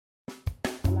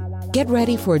Get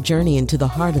ready for a journey into the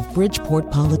heart of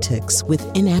Bridgeport politics with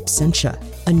In Absentia,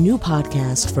 a new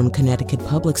podcast from Connecticut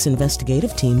Public's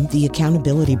investigative team, The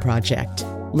Accountability Project.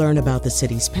 Learn about the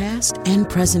city's past and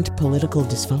present political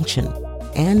dysfunction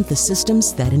and the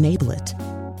systems that enable it.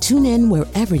 Tune in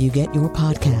wherever you get your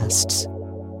podcasts.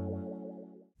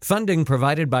 Funding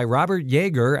provided by Robert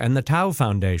Yeager and the Tao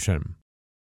Foundation.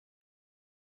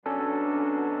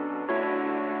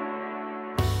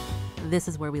 This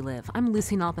is Where We Live. I'm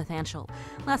Lucy Nalpathanchel.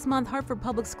 Last month, Hartford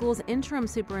Public Schools interim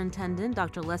superintendent,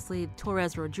 Dr. Leslie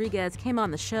Torres Rodriguez, came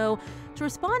on the show to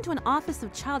respond to an Office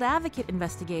of Child Advocate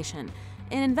investigation.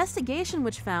 An investigation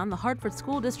which found the Hartford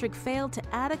School District failed to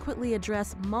adequately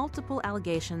address multiple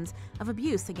allegations of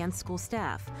abuse against school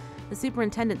staff. The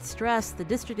superintendent stressed the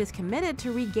district is committed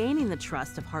to regaining the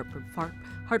trust of Hartford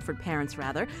parents.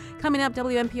 Coming up,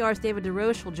 WNPR's David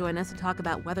DeRoche will join us to talk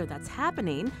about whether that's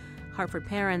happening. Hartford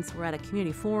parents were at a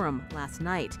community forum last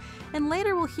night. And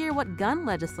later we'll hear what gun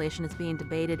legislation is being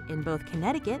debated in both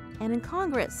Connecticut and in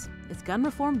Congress. Is gun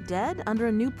reform dead under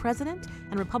a new president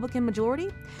and Republican majority?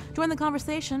 Join the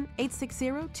conversation,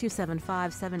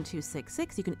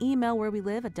 860-275-7266. You can email Where We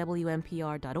Live at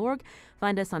WNPR.org.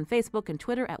 Find us on Facebook and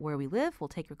Twitter at Where We Live. We'll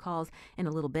take your calls in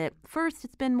a little bit. First,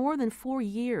 it's been more than 4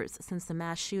 years since the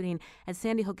mass shooting at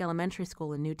Sandy Hook Elementary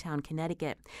School in Newtown,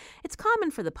 Connecticut. It's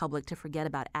common for the public to forget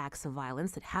about acts of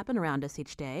violence that happen around us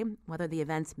each day, whether the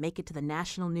events make it to the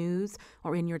national news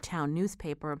or in your town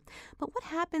newspaper. But what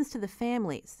happens to the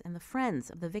families and the friends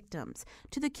of the victims,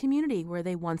 to the community where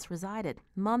they once resided,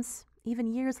 months,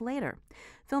 even years later?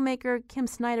 Filmmaker Kim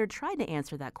Snyder tried to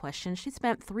answer that question. She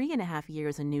spent 3.5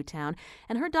 years in Newtown,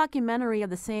 and her documentary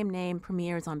of the same name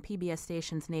premieres on PBS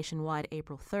stations nationwide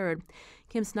April 3rd.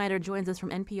 Kim Snyder joins us from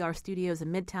NPR studios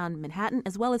in Midtown Manhattan,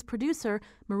 as well as producer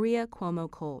Maria Cuomo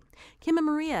Cole. Kim and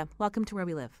Maria, welcome to Where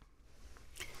We Live.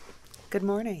 Good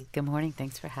morning. Good morning.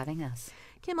 Thanks for having us.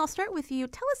 Kim, I'll start with you.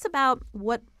 Tell us about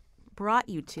what brought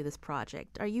you to this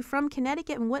project. Are you from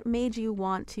Connecticut, and what made you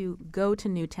want to go to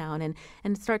Newtown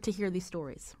and start to hear these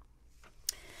stories?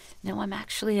 No, I'm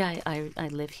actually, I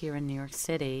live here in New York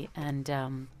City, and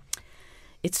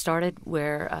it started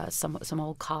where some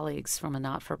old colleagues from a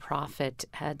not-for-profit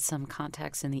had some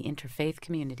contacts in the interfaith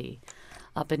community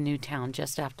up in Newtown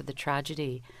just after the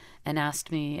tragedy, and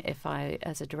asked me if I,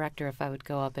 as a director, if I would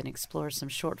go up and explore some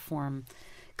short-form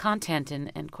content,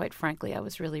 and quite frankly, I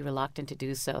was really reluctant to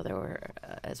do so. There were,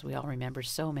 as we all remember,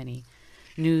 so many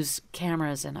news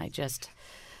cameras, and I just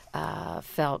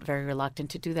felt very reluctant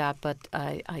to do that. But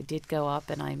I did go up,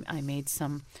 and I made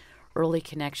some early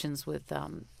connections with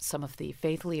some of the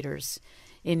faith leaders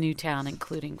in Newtown,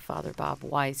 including Father Bob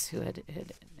Weiss, who had,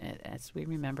 as we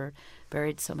remember,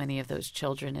 buried so many of those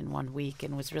children in 1 week,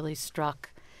 and was really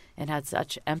struck and had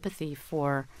such empathy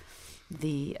for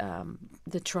the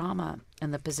trauma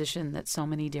and the position that so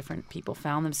many different people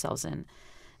found themselves in.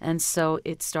 And so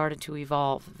it started to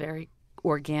evolve very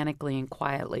organically and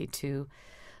quietly to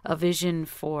a vision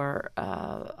for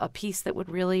a piece that would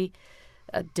really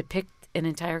depict an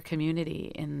entire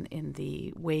community in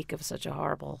the wake of such a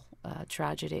horrible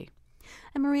tragedy.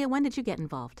 And Maria, when did you get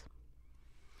involved?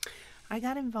 I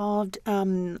got involved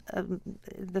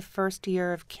the first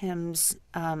year of Kim's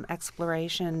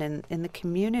exploration in the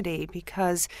community,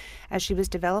 because as she was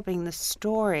developing the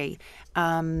story,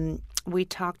 we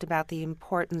talked about the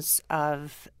importance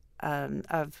of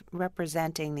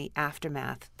representing the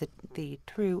aftermath, the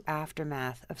true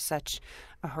aftermath of such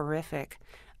a horrific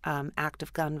act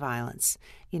of gun violence.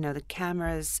 You know, the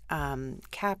cameras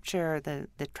capture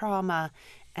the trauma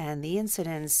and the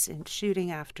incidents in shooting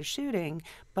after shooting,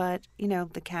 but, you know,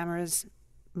 the cameras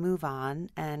move on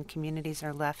and communities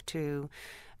are left to,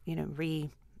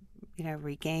 regain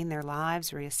their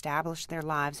lives, reestablish their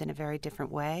lives in a very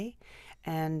different way.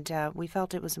 And we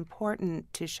felt it was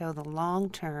important to show the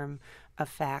long-term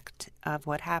effect of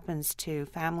what happens to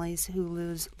families who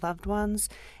lose loved ones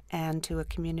and to a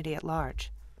community at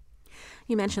large.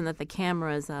 You mentioned that the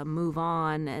cameras move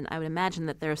on, and I would imagine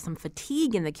that there's some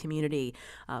fatigue in the community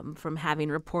from having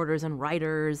reporters and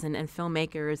writers and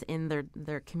filmmakers in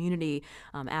their community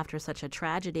after such a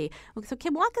tragedy. So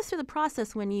Kim, walk us through the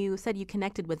process when you said you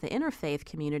connected with the interfaith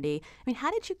community. I mean,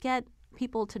 how did you get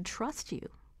people to trust you?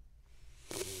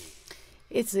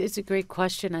 It's a great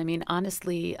question. I mean,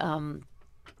 honestly, I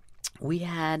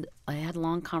had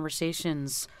long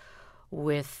conversations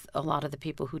with a lot of the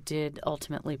people who did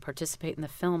ultimately participate in the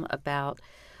film about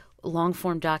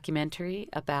long-form documentary,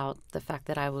 about the fact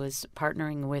that I was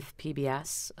partnering with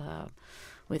PBS,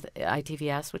 with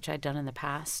ITVS, which I'd done in the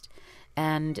past,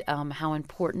 and how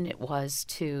important it was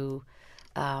to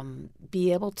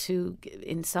be able to,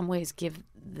 in some ways, give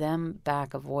them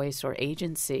back a voice or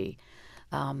agency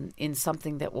in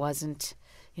something that wasn't,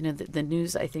 the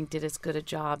news, I think, did as good a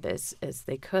job as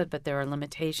they could, but there are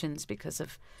limitations because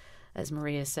of, as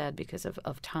Maria said, because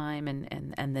of time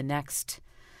and the next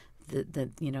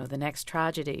the next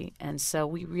tragedy. And so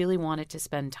we really wanted to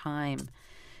spend time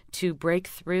to break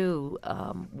through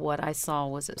what I saw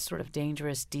was a sort of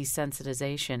dangerous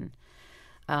desensitization.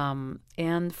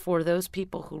 And for those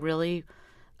people who really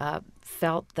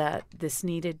felt that this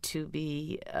needed to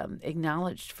be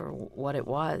acknowledged for what it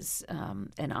was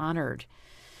and honored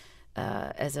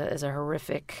as a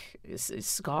horrific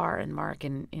scar and mark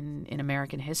in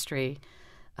American history,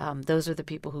 those are the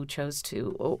people who chose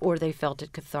to, or they felt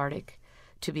it cathartic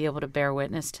to be able to bear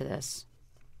witness to this.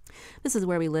 This is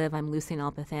Where We Live. I'm Lucine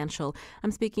Alpathanchel.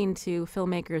 I'm speaking to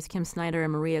filmmakers Kim Snyder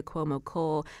and Maria Cuomo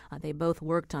Cole. They both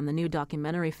worked on the new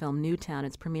documentary film Newtown.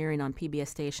 It's premiering on PBS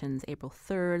stations April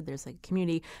 3rd. There's a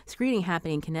community screening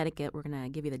happening in Connecticut. We're going to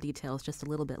give you the details just a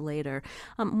little bit later.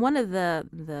 One of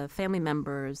the family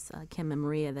members, Kim and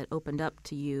Maria, that opened up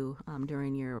to you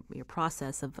during your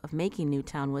process of making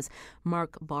Newtown was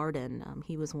Mark Barden.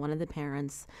 He was one of the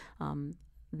parents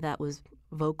that was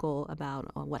vocal about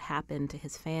what happened to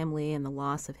his family and the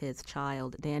loss of his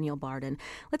child, Daniel Barden.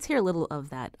 Let's hear a little of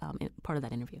that part of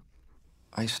that interview.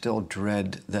 I still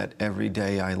dread that every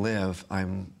day I live,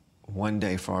 I'm one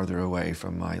day farther away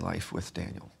from my life with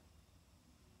Daniel.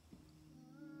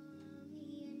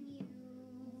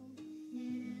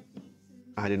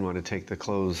 I didn't want to take the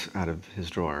clothes out of his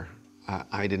drawer.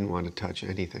 I didn't want to touch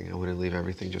anything. I wanted to leave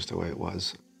everything just the way it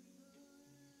was.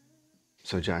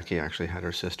 So Jackie actually had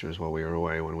her sisters while we were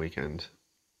away one weekend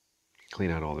clean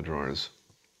out all the drawers.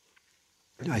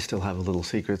 I still have little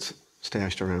secrets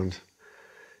stashed around.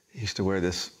 He used to wear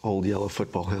this old yellow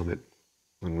football helmet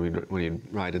when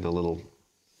he'd ride in the little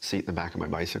seat in the back of my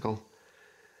bicycle.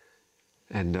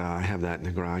 And I have that in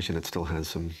the garage, and it still has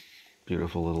some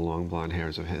beautiful little long blonde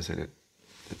hairs of his in it.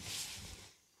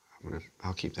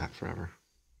 I'll keep that forever.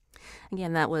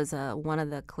 Again, that was one of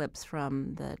the clips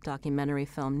from the documentary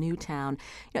film Newtown.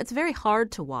 It's very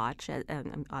hard to watch,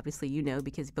 and obviously you know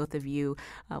because both of you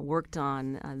worked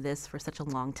on this for such a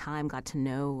long time, got to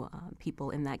know people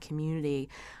in that community.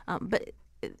 But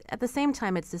at the same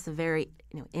time, it's just a very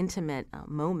intimate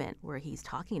moment where he's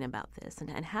talking about this.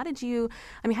 And how did you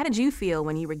feel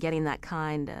when you were getting that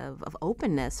kind of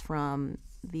openness from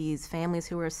these families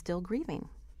who are still grieving?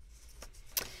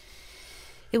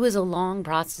 It was a long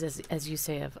process, as you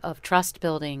say, of trust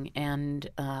building, and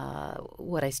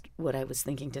what I was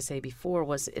thinking to say before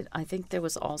was I think there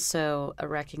was also a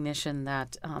recognition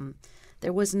that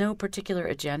there was no particular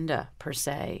agenda per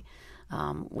se.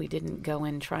 We didn't go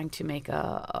in trying to make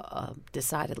a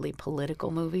decidedly political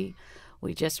movie.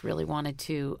 We just really wanted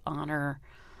to honor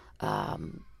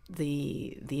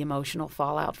the emotional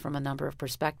fallout from a number of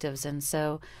perspectives, and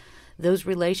so those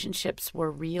relationships were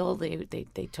real.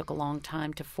 They took a long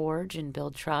time to forge and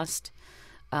build trust,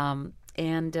 and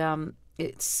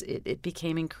it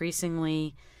became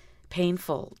increasingly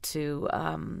painful to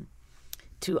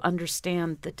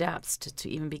understand the depths, to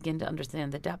even begin to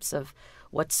understand the depths of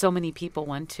what so many people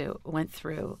went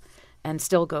through, and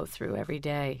still go through every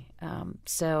day.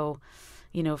 So,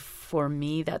 for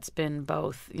me, that's been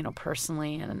both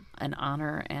personally an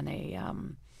honor and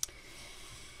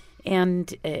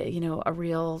a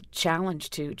real challenge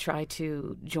to try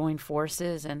to join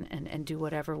forces and do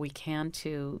whatever we can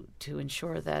to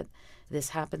ensure that this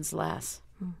happens less.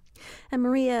 And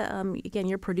Maria, again,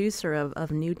 you're producer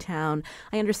of Newtown.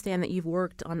 I understand that you've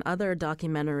worked on other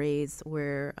documentaries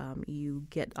where you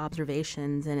get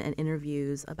observations and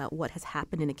interviews about what has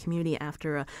happened in a community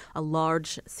after a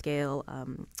large-scale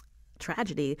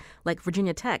tragedy like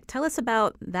Virginia Tech. Tell us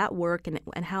about that work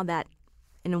and how that,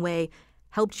 in a way,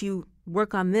 helped you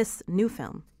work on this new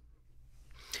film.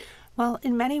 Well,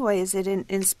 in many ways, it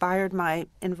inspired my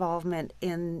involvement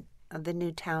in the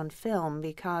Newtown film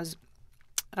because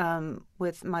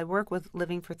with my work with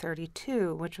Living for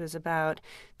 32, which was about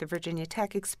the Virginia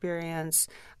Tech experience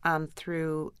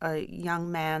through a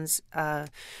young man's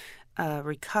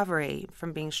recovery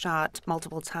from being shot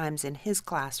multiple times in his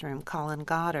classroom, Colin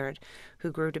Goddard,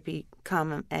 who grew to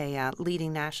become a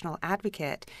leading national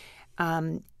advocate.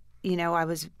 I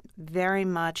was very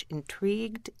much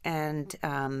intrigued and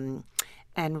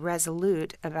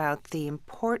resolute about the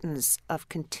importance of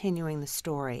continuing the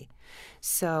story.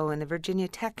 So in the Virginia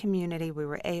Tech community, we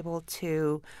were able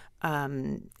to tell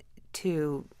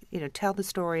the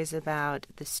stories about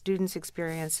the students'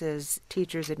 experiences,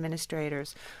 teachers,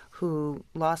 administrators who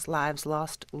lost lives,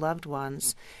 lost loved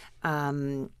ones,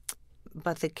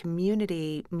 but the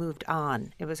community moved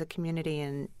on. It was a community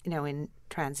in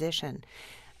transition.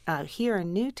 Here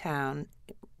in Newtown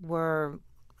were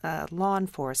law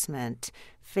enforcement,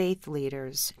 faith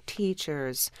leaders,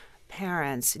 teachers,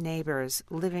 parents, neighbors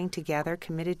living together,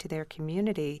 committed to their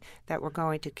community, that were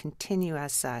going to continue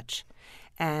as such.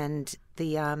 And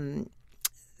the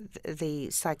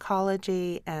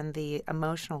psychology and the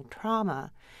emotional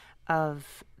trauma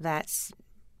of that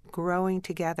growing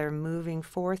together, moving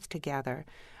forth together,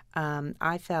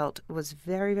 I felt was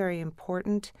very, very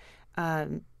important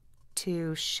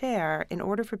to share in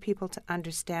order for people to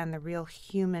understand the real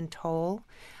human toll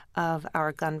of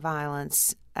our gun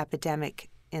violence epidemic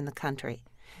in the country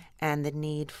and the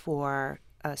need for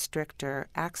stricter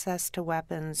access to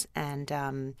weapons and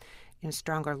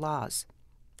stronger laws.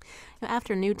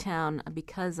 After Newtown,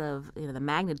 because of the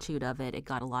magnitude of it, it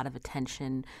got a lot of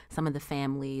attention. Some of the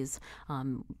families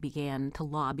began to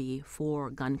lobby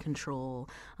for gun control.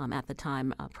 At the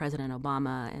time, President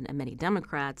Obama and many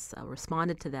Democrats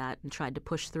responded to that and tried to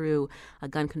push through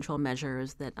gun control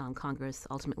measures that Congress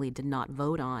ultimately did not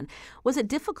vote on. Was it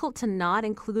difficult to not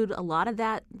include a lot of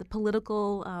that, the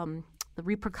political, the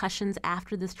repercussions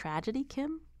after this tragedy,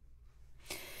 Kim?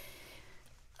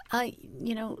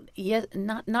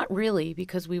 Not really,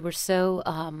 because we were so,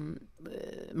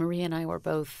 Maria and I were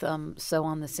both so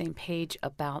on the same page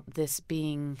about this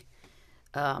being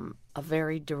a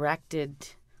very directed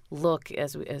look,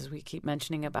 as we keep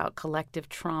mentioning, about collective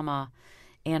trauma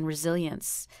and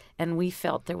resilience. And we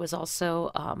felt there was also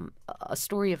a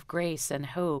story of grace and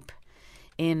hope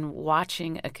in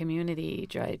watching a community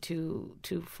try to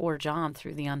forge on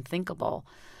through the unthinkable.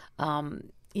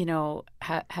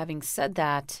 Having said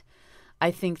that,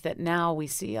 I think that now we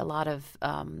see a lot of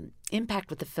impact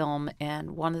with the film,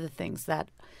 and one of the things that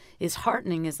is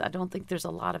heartening is I don't think there's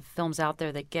a lot of films out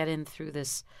there that get in through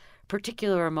this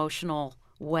particular emotional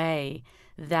way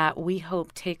that we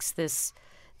hope takes this,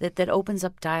 that opens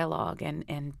up dialogue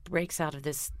and breaks out of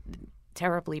this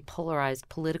terribly polarized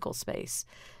political space,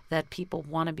 that people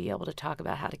want to be able to talk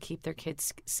about how to keep their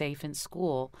kids safe in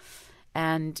school.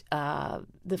 And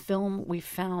the film, we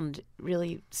found,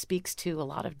 really speaks to a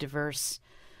lot of diverse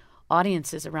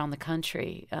audiences around the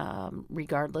country,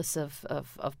 regardless of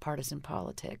partisan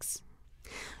politics.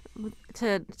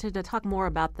 To talk more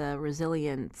about the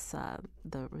resilience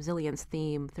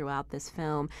theme throughout this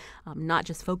film, not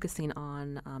just focusing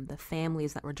on the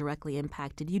families that were directly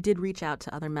impacted, you did reach out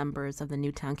to other members of the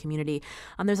Newtown community.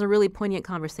 There's a really poignant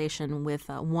conversation with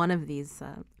one of these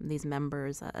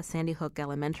members, a Sandy Hook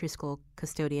Elementary School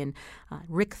custodian,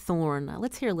 Rick Thorne.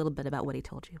 Let's hear a little bit about what he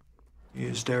told you.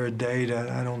 Is there a day that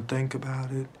I don't think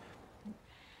about it?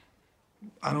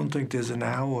 I don't think there's an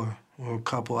hour or a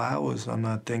couple hours I'm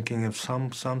not thinking of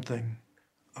something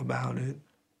about it.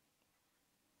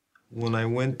 When I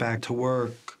went back to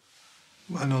work,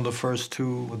 I know the first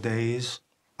 2 days,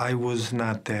 I was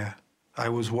not there. I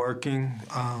was working.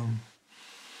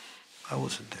 I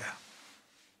wasn't there.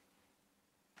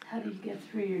 How do you get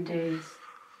through your days?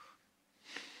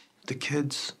 The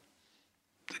kids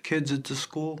at the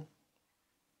school,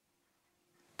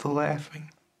 the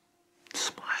laughing,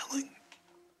 smiling.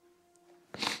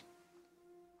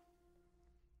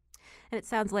 And it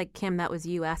sounds like, Kim, that was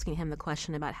you asking him the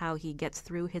question about how he gets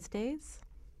through his days?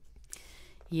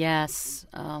 Yes.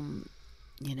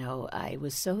 I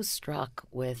was so struck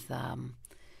with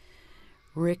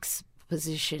Rick's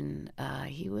position.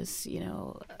 He was,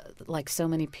 like so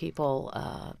many people,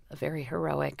 a very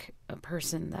heroic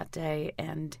person that day.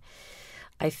 And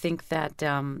I think that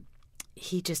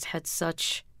he just had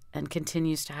such, and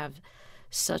continues to have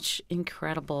such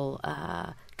incredible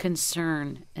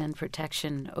concern and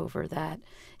protection over that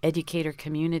educator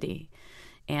community.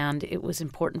 And it was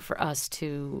important for us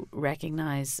to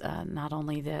recognize not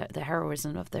only the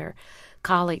heroism of their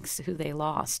colleagues who they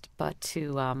lost, but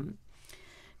to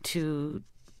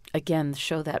again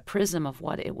show that prism of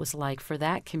what it was like for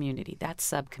that community, that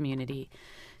sub-community,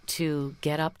 to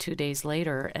get up 2 days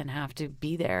later and have to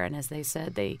be there. And as they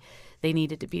said, they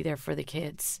needed to be there for the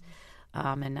kids.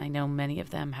 And I know many of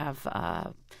them have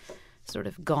sort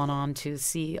of gone on to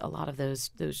see a lot of those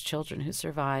children who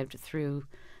survived through,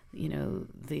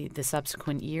 the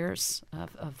subsequent years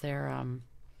of their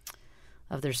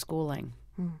schooling.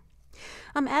 Mm.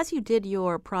 As you did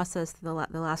your process the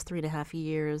last 3.5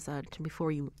 years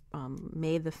before you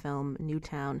made the film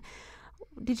Newtown,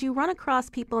 did you run across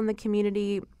people in the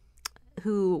community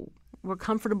who were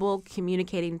comfortable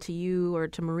communicating to you or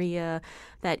to Maria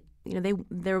that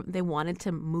they wanted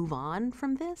to move on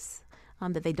from this,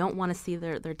 that they don't want to see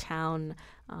their town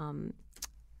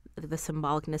the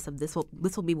symbolicness of this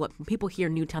will be what when people hear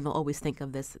Newtown, they'll always think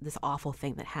of this awful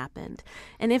thing that happened.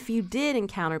 And if you did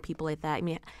encounter people like that, I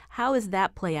mean, how does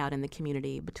that play out in the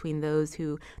community between those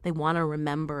who they want to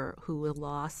remember who were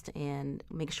lost and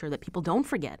make sure that people don't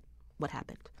forget what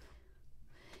happened?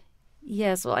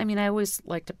 Yes, well, I mean, I always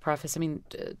like to preface,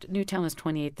 Newtown is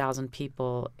 28,000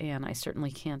 people, and I certainly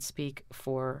can't speak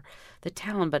for the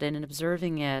town, but in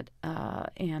observing it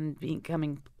and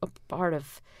becoming a part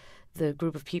of the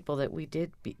group of people that we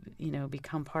did,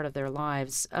 become part of their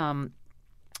lives,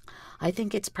 I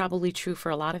think it's probably true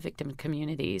for a lot of victim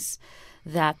communities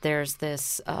that there's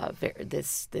this,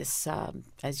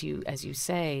 as you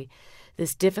say,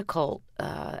 this difficult,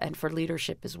 and for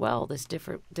leadership as well, this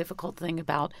difficult thing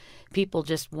about people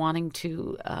just wanting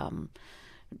to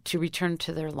return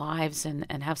to their lives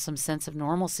and have some sense of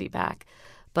normalcy back.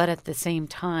 But at the same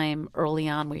time, early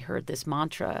on, we heard this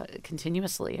mantra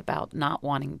continuously about not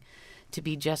wanting to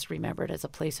be just remembered as a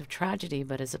place of tragedy,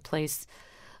 but as a place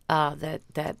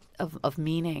of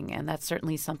meaning. And that's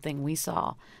certainly something we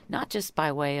saw, not just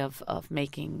by way of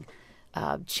making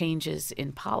changes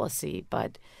in policy,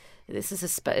 but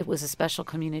it was a special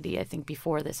community. I think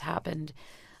before this happened,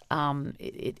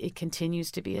 it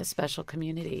continues to be a special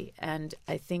community, and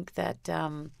I think that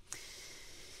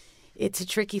it's a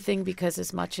tricky thing because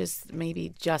as much as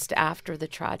maybe just after the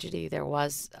tragedy there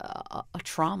was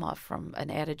an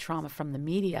added trauma from the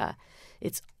media,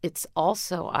 it's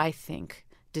also, I think,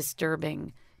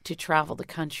 disturbing to travel the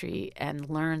country and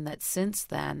learn that since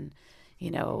then,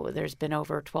 there's been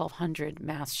over 1,200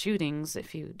 mass shootings,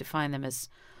 if you define them as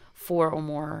 4 or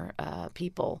more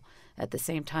people at the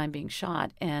same time being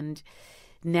shot. And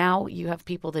now you have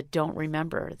people that don't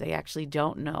remember. They actually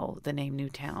don't know the name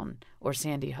Newtown or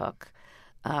Sandy Hook.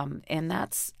 And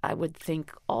that's, I would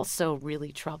think, also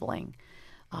really troubling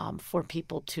for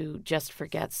people to just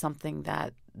forget something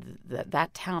that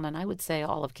town, and I would say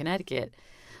all of Connecticut,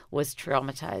 was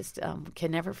traumatized,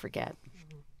 can never forget.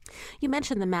 You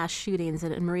mentioned the mass shootings,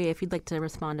 and Maria, if you'd like to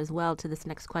respond as well to this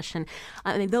next question.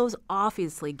 I mean, those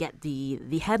obviously get the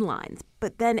headlines,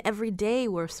 but then every day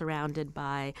we're surrounded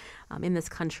by, in this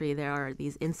country, there are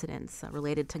these incidents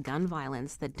related to gun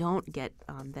violence that don't get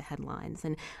the headlines.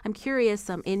 And I'm curious,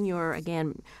 in your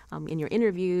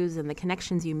interviews and the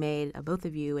connections you made, both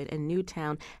of you in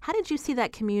Newtown, how did you see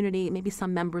that community, maybe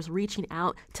some members reaching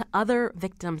out to other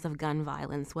victims of gun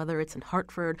violence, whether it's in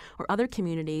Hartford or other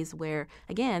communities where,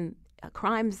 again,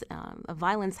 crimes of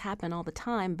violence happen all the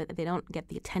time, but they don't get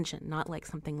the attention, not like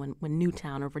something when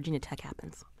Newtown or Virginia Tech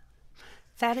happens?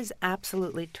 That is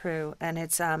absolutely true, and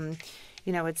it's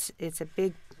it's a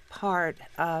big part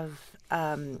of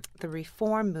the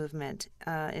reform movement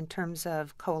in terms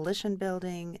of coalition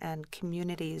building and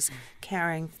communities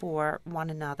caring for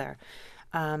one another.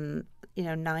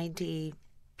 90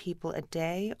 people a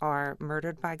day are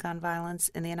murdered by gun violence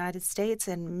in the United States,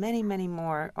 and many, many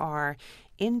more are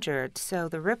injured. So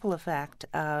the ripple effect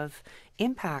of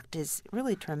impact is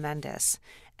really tremendous,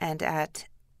 and at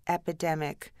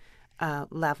epidemic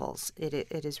levels,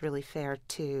 it is really fair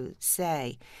to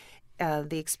say.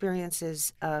 The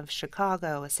experiences of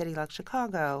Chicago, a city like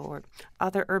Chicago, or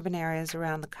other urban areas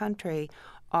around the country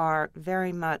are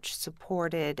very much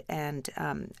supported and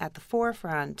at the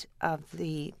forefront of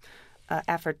the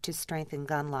effort to strengthen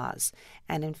gun laws.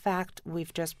 And in fact,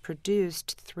 we've just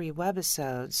produced 3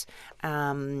 webisodes,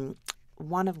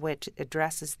 one of which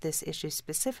addresses this issue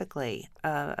specifically,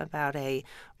 about a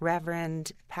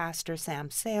Reverend Pastor Sam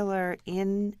Saylor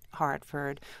in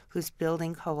Hartford who's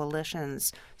building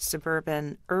coalitions,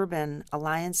 suburban-urban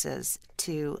alliances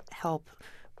to help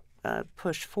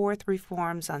push forth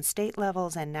reforms on state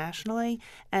levels and nationally,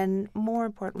 and more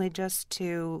importantly, just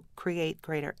to create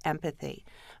greater empathy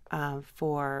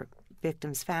for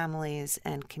victims' families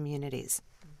and communities.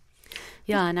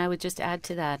 Yeah, and I would just add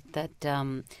to that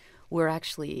we're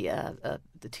actually,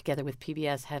 together with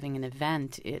PBS, having an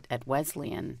event at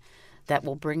Wesleyan that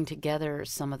will bring together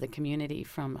some of the community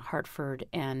from Hartford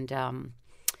and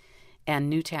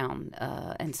Newtown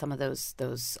and some of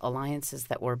those alliances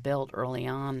that were built early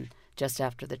on just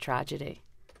after the tragedy.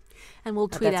 And we'll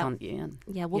tweet out.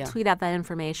 We'll tweet out that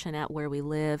information at Where We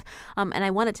Live. And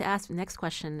I wanted to ask the next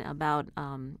question about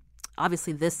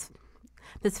obviously this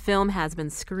film has been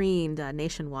screened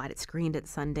nationwide. It's screened at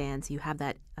Sundance. You have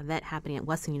that event happening at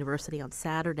Wesleyan University on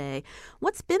Saturday.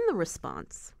 What's been the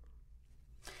response?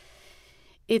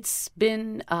 It's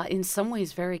been, in some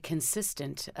ways, very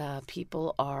consistent.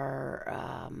 People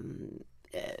are.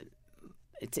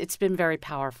 It's been very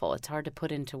powerful. It's hard to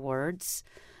put into words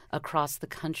across the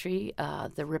country.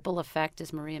 The ripple effect,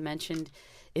 as Maria mentioned,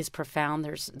 is profound.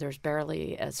 There's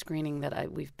barely a screening that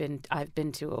I've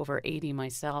been to over 80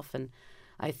 myself, and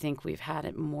I think we've had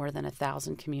it more than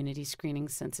 1,000 community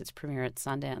screenings since its premiere at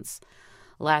Sundance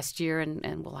last year,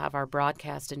 and we'll have our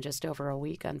broadcast in just over a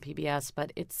week on PBS.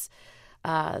 But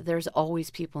there's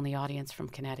always people in the audience from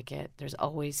Connecticut. There's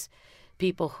always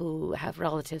people who have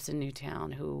relatives in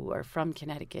Newtown who are from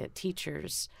Connecticut,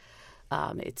 teachers.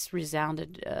 It's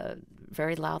resounded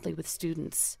very loudly with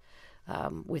students,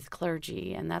 with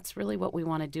clergy, and that's really what we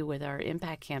want to do with our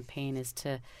impact campaign, is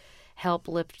to help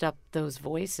lift up those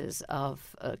voices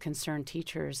of concerned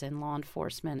teachers and law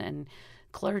enforcement and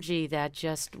clergy that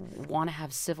just want to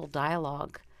have civil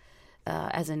dialogue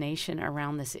as a nation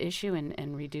around this issue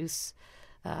and reduce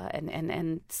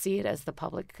and see it as the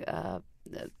public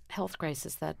health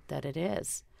crisis that it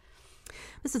is.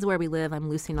 This is Where We Live. I'm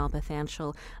Lucy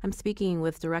Nalpathanchel. I'm speaking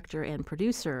with director and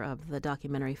producer of the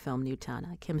documentary film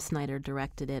Newtown. Kim Snyder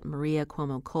directed it. Maria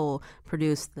Cuomo-Cole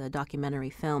produced the documentary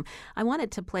film. I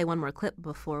wanted to play one more clip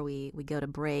before we go to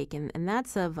break, and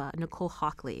that's of Nicole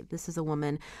Hockley. This is a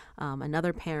woman,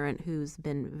 another parent who's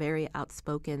been very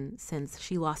outspoken since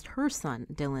she lost her son,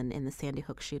 Dylan, in the Sandy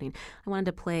Hook shooting. I wanted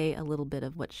to play a little bit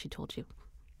of what she told you.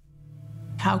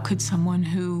 How could someone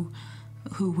who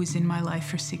was in my life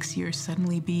for 6 years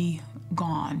suddenly be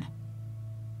gone?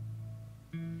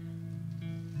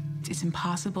 It's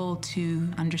impossible to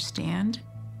understand.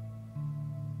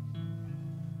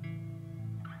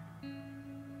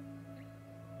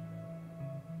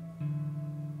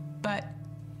 But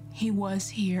he was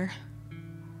here.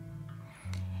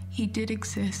 He did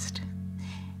exist.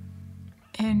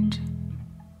 And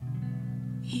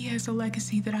he has a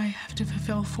legacy that I have to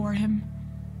fulfill for him.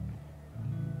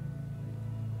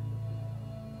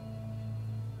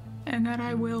 And that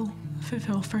I will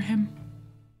fulfill for him.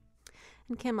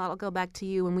 And Kim, I'll go back to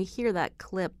you. When we hear that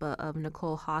clip of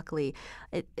Nicole Hockley,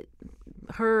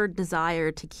 her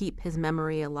desire to keep his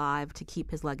memory alive, to keep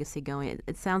his legacy going,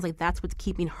 it sounds like that's what's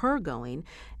keeping her going.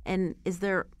 And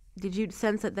did you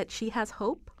sense that she has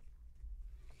hope?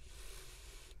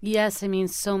 Yes, I mean,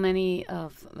 so many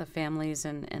of the families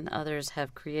and others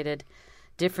have created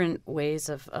different ways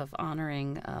of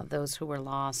honoring those who were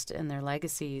lost and their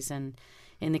legacies. And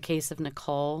in the case of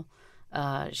Nicole,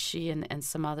 she and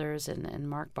some others and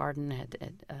Mark Barden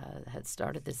had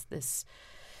started this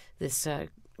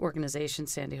organization,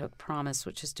 Sandy Hook Promise,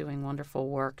 which is doing wonderful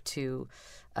work to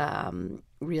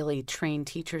really train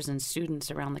teachers and students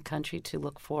around the country to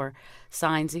look for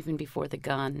signs even before the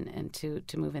gun and to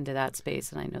move into that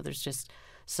space. And I know there's just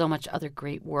so much other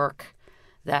great work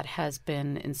that has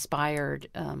been inspired,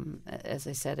 as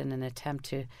I said, in an attempt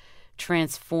to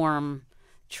transform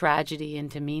tragedy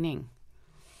into meaning.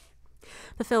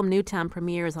 The film Newtown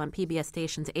premieres on PBS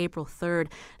stations April 3rd.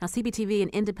 Now, CBTV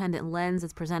and Independent Lens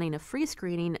is presenting a free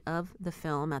screening of the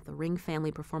film at the Ring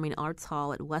Family Performing Arts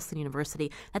Hall at Wesleyan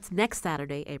University. That's next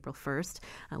Saturday, April 1st.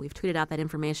 We've tweeted out that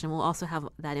information. We'll also have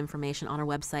that information on our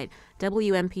website,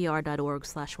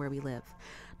 WNPR.org/wherewelive.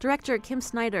 Director Kim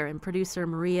Snyder and producer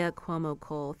Maria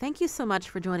Cuomo-Cole, thank you so much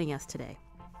for joining us today.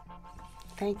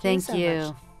 Thank you.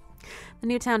 Much. The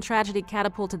Newtown tragedy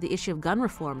catapulted the issue of gun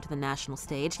reform to the national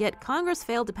stage, yet Congress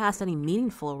failed to pass any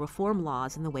meaningful reform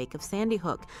laws in the wake of Sandy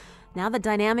Hook. Now the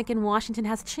dynamic in Washington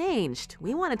has changed.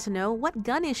 We wanted to know what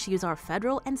gun issues are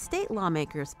federal and state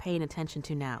lawmakers paying attention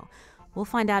to now. We'll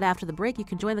find out after the break. You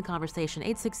can join the conversation,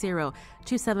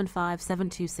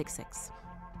 860-275-7266.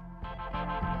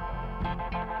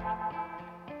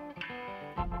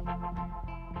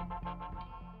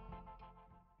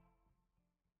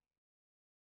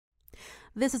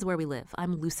 This is Where We Live.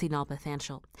 I'm Lucy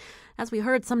Nalpathanchel. As we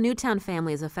heard, some Newtown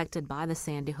families affected by the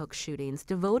Sandy Hook shootings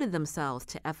devoted themselves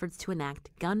to efforts to enact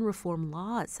gun reform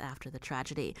laws after the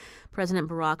tragedy. President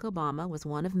Barack Obama was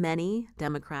one of many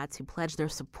Democrats who pledged their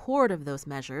support of those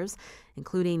measures,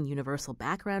 including universal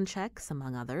background checks,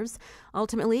 among others.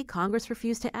 Ultimately, Congress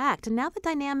refused to act, and now the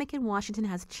dynamic in Washington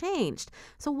has changed.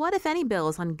 So what, if any,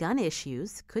 bills on gun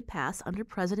issues could pass under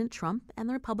President Trump and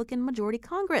the Republican majority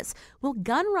Congress? Will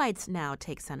gun rights now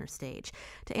take center stage?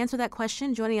 To answer that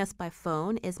question, joining us by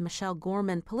phone is Michelle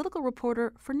Gorman, political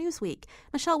reporter for Newsweek.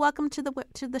 Michelle, welcome to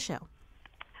the show.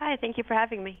 Hi, thank you for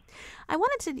having me. I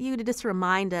wanted you to just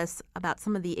remind us about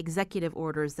some of the executive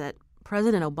orders that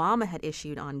President Obama had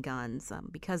issued on guns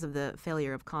because of the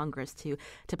failure of Congress to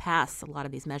pass a lot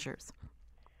of these measures.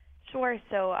 Sure.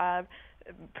 So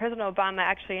President Obama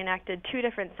actually enacted 2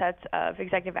 different sets of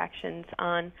executive actions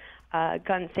on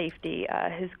gun safety.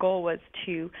 His goal was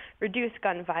to reduce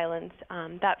gun violence.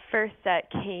 That first set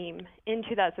came in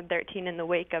 2013 in the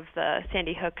wake of the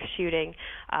Sandy Hook shooting,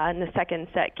 and the second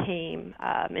set came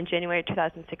in January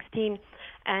 2016.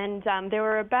 And there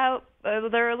were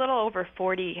a little over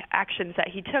 40 actions that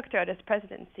he took throughout his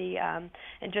presidency, and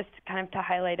just kind of to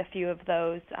highlight a few of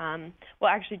those.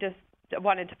 Just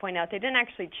wanted to point out they didn't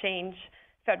actually change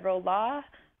federal law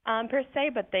per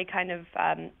se, but they kind of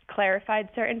clarified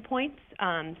certain points.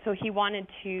 So he wanted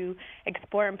to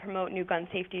explore and promote new gun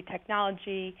safety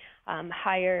technology,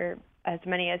 hire as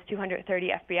many as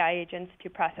 230 FBI agents to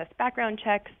process background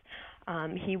checks.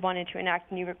 He wanted to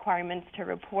enact new requirements to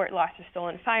report lost or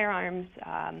stolen firearms,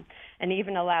 and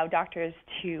even allow doctors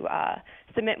to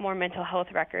submit more mental health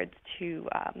records to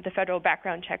the federal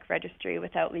background check registry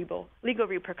without legal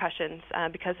repercussions,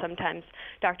 because sometimes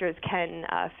doctors can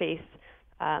face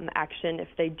action if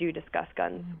they do discuss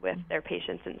guns with their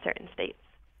patients in certain states.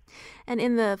 And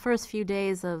in the first few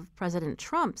days of President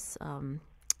Trump's,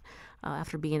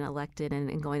 after being elected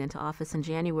and going into office in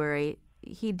January,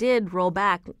 he did roll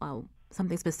back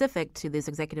something specific to these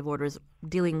executive orders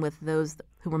dealing with those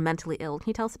who were mentally ill. Can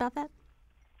you tell us about that?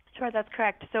 Sure, that's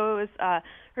correct. So it was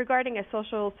regarding a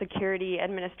Social Security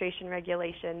Administration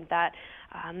regulation that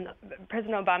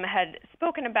President Obama had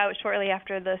spoken about shortly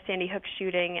after the Sandy Hook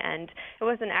shooting, and it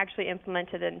wasn't actually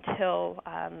implemented until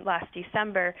last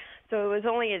December. So it was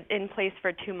only in place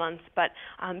for 2 months, but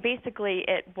basically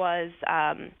it was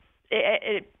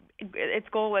its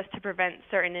goal was to prevent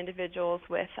certain individuals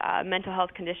with mental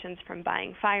health conditions from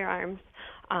buying firearms.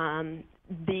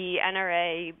 The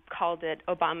NRA called it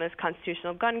Obama's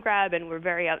constitutional gun grab, and were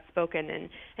very outspoken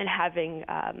in having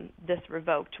this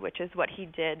revoked, which is what he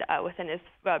did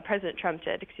President Trump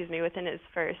did, within his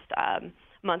first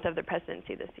month of the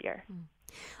presidency this year.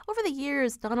 Over the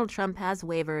years, Donald Trump has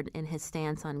wavered in his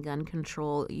stance on gun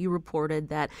control. You reported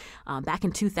that back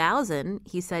in 2000,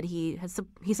 he said he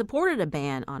supported a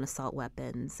ban on assault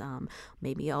weapons.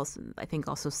 Maybe also, I think,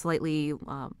 also slightly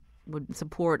would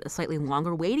support a slightly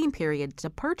longer waiting period to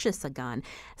purchase a gun.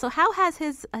 So, how has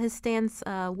his stance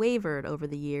wavered over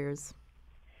the years?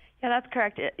 Yeah, that's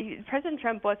correct. President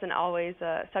Trump wasn't always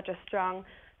such a strong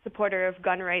supporter of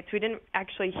gun rights. We didn't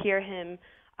actually hear him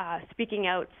speaking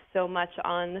out so much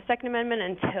on the Second Amendment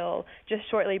until just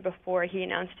shortly before he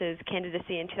announced his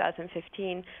candidacy in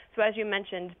 2015. So as you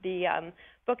mentioned, the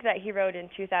book that he wrote in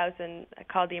 2000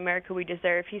 called The America We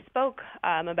Deserve, he spoke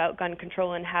about gun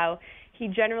control and how he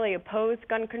generally opposed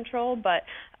gun control, but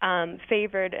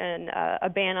favored a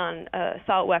ban on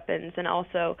assault weapons and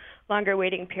also longer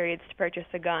waiting periods to purchase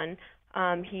a gun.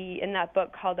 He, in that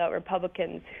book, called out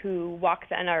Republicans who walk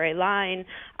the NRA line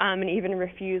and even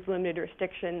refuse limited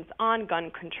restrictions on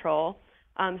gun control.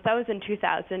 So that was in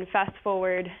 2000. Fast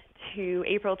forward to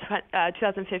April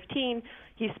 2015,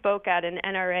 he spoke at an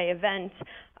NRA event.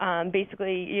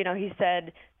 Basically, he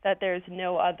said that there's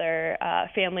no other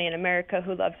family in America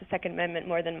who loves the Second Amendment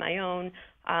more than my own,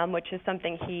 which is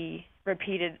something he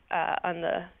repeated on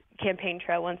the campaign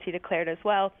trail once he declared as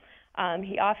well.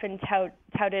 He often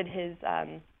touted his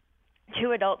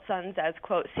 2 adult sons as,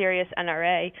 quote, serious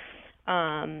NRA,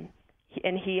 and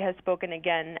he has spoken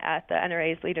again at the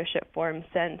NRA's leadership forum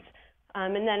since.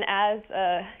 And then as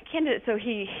a candidate, so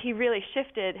he really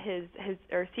shifted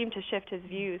seemed to shift his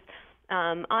views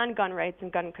on gun rights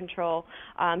and gun control.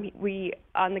 We,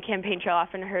 on the campaign trail,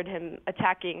 often heard him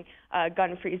attacking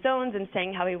gun-free zones and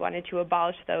saying how he wanted to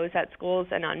abolish those at schools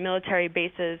and on military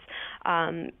bases.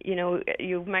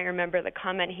 You might remember the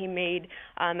comment he made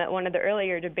at one of the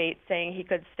earlier debates saying he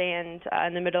could stand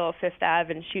in the middle of Fifth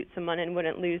Ave and shoot someone and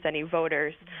wouldn't lose any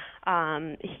voters.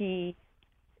 He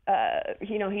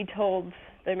told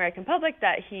the American public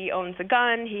that he owns a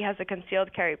gun, he has a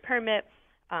concealed carry permit,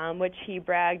 which he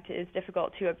bragged is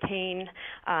difficult to obtain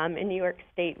in New York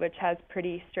State, which has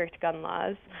pretty strict gun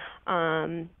laws.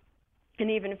 And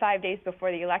even 5 days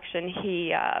before the election,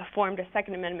 he formed a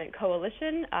Second Amendment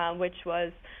coalition, which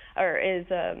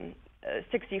is a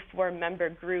 64-member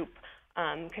group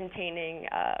containing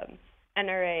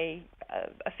NRA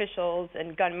officials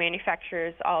and gun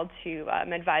manufacturers, all to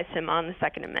advise him on the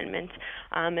Second Amendment.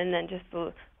 And then just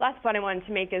the last point I wanted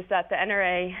to make is that the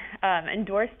NRA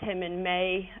endorsed him in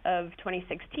May of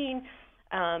 2016,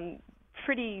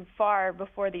 pretty far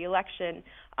before the election.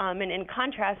 And in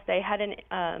contrast, they hadn't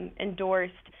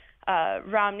endorsed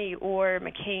Romney or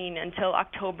McCain until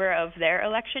October of their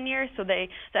election year. So the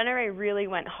NRA really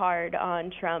went hard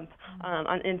on Trump,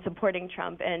 in supporting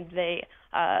Trump, and they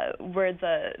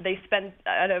spent,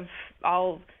 out of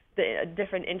all the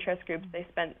different interest groups, they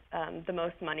spent the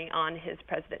most money on his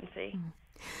presidency.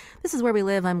 This is Where We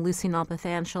Live. I'm Lucy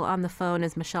Nalpathanchel. On the phone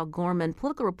is Michelle Gorman,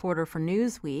 political reporter for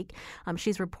Newsweek.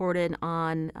 She's reported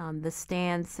on the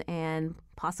stance and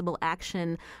possible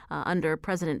action under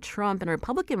President Trump and a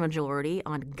Republican majority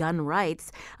on gun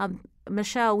rights.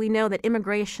 Michelle, we know that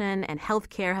immigration and health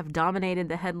care have dominated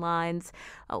the headlines.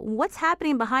 What's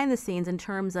happening behind the scenes in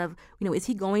terms of, is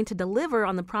he going to deliver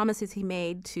on the promises he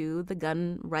made to the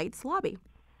gun rights lobby?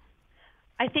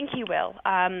 I think he will.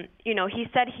 He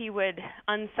said he would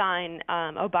unsign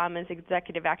Obama's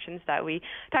executive actions that we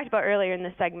talked about earlier in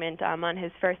the segment on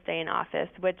his first day in office,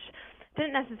 which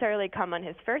didn't necessarily come on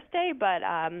his first day, but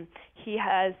he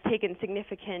has taken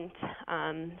significant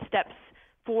steps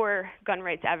for gun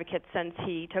rights advocates since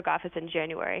he took office in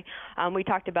January. We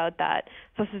talked about that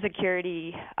Social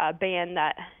Security ban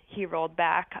that he rolled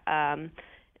back.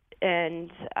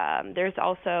 And there's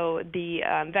also the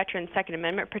Veterans Second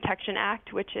Amendment Protection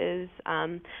Act, which is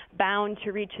bound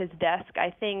to reach his desk.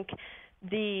 I think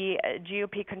the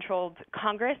GOP-controlled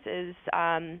Congress is,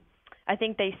 I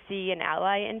think they see an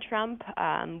ally in Trump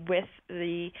with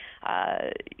the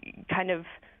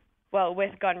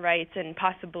with gun rights and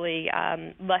possibly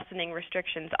lessening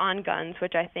restrictions on guns,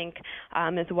 which I think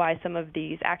is why some of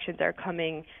these actions are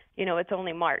coming. It's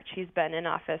only March. He's been in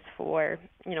office for,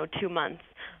 2 months.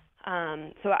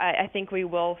 So I think we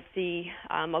will see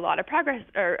a lot of progress,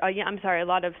 a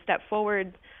lot of step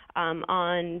forward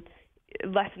on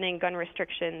lessening gun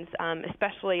restrictions,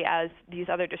 especially as these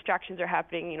other distractions are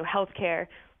happening. Healthcare,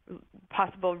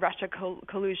 possible Russia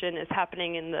collusion is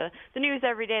happening in the news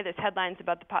every day. There's headlines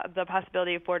about the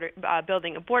possibility of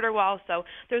building a border wall. So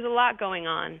there's a lot going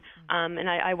on, and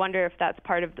I wonder if that's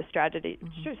part of the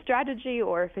strategy,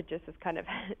 or if it just is kind of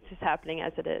just happening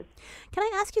as it is. Can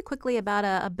I ask you quickly about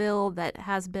a bill that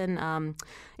has been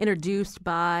introduced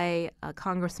by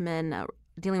Congressman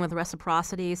dealing with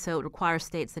reciprocity? So it requires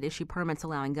states that issue permits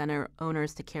allowing gun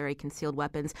owners to carry concealed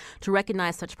weapons to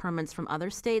recognize such permits from other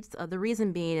states. The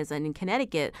reason being is that in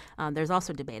Connecticut, there's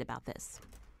also debate about this.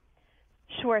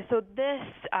 Sure. So this,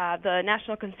 the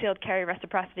National Concealed Carry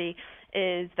Reciprocity,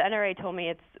 is, the NRA told me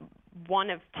it's one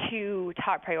of 2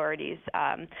 top priorities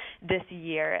this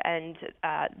year. And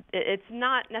it's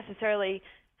not necessarily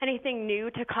anything new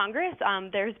to Congress.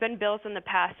 There's been bills in the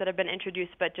past that have been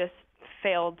introduced but just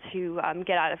failed to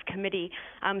get out of committee.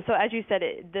 So as you said,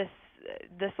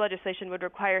 this legislation would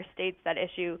require states that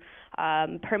issue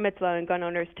permits allowing gun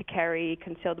owners to carry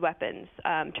concealed weapons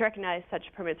to recognize such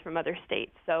permits from other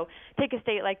states. So take a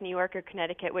state like New York or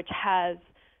Connecticut, which has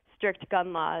strict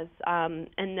gun laws, and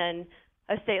then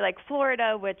a state like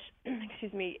Florida, which,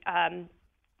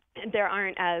 there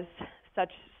aren't as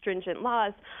such stringent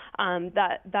laws.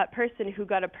 That person who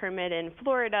got a permit in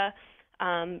Florida,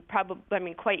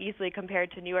 quite easily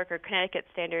compared to New York or Connecticut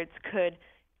standards, could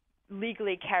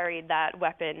legally carry that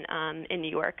weapon in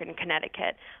New York and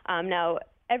Connecticut. Now,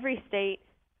 every state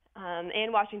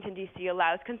and Washington, D.C.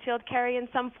 allows concealed carry in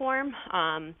some form,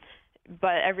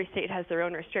 but every state has their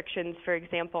own restrictions. For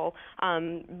example,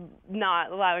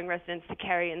 not allowing residents to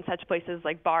carry in such places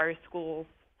like bars, schools,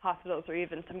 hospitals, or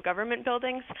even some government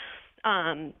buildings.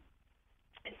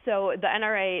 So the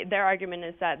NRA, their argument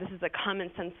is that this is a common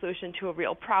sense solution to a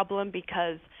real problem,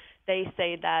 because they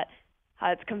say that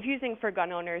it's confusing for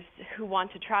gun owners who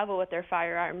want to travel with their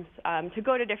firearms to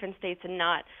go to different states and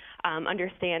not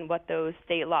understand what those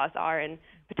state laws are, and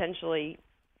potentially,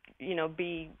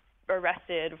 be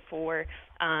arrested for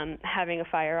having a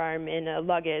firearm in a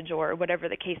luggage or whatever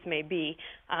the case may be.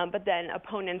 But then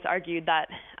opponents argued that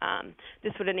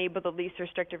this would enable the least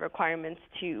restrictive requirements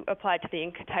to apply to the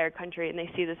entire country, and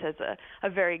they see this as a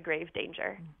very grave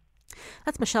danger.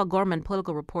 That's Michelle Gorman,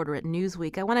 political reporter at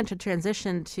Newsweek. I wanted to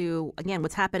transition to, again,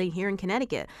 what's happening here in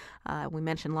Connecticut. We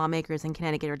mentioned lawmakers in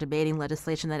Connecticut are debating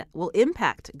legislation that will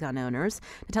impact gun owners.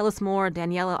 To tell us more,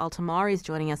 Daniela Altamari is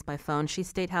joining us by phone. She's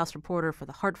State House reporter for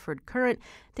the Hartford Courant.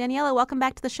 Daniela, welcome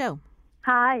back to the show.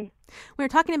 Hi. We were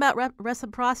talking about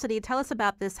reciprocity. Tell us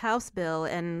about this House bill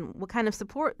and what kind of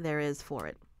support there is for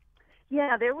it.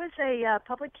 Yeah, there was a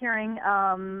public hearing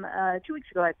 2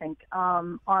 weeks ago, I think,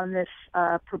 on this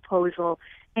proposal.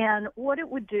 And what it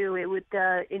would do,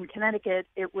 in Connecticut,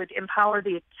 it would empower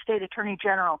the state attorney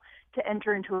general to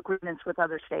enter into agreements with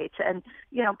other states. And,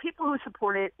 people who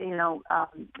support it,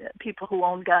 people who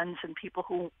own guns and people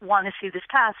who want to see this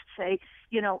passed say,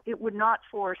 it would not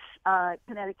force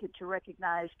Connecticut to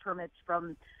recognize permits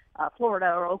from Florida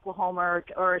or Oklahoma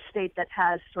or a state that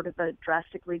has sort of a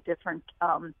drastically different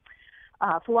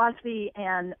philosophy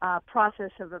and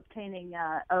process of obtaining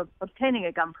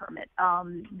a gun permit.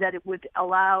 That it would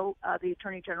allow the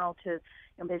Attorney General to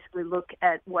basically look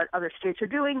at what other states are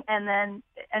doing and then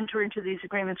enter into these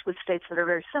agreements with states that are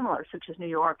very similar, such as New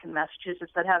York and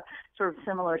Massachusetts, that have sort of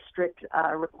similar strict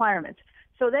requirements.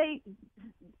 So they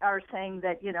are saying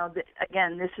that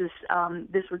again, this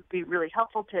would be really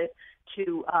helpful to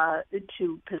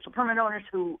pistol permit owners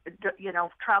who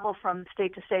travel from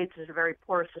state to state. It's a very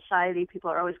poor society.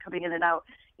 People are always coming in and out.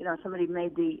 Somebody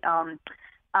made the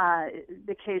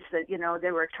case that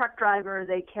they were a truck driver.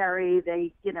 They can't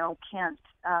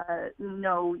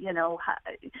know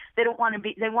they don't want to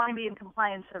be. They want to be in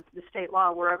compliance of the state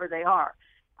law wherever they are.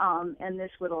 And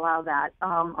this would allow that.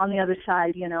 On the other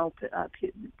side,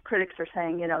 critics are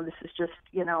saying, this is just,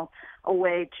 a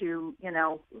way to,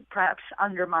 perhaps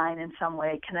undermine in some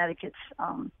way Connecticut's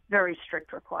very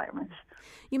strict requirements.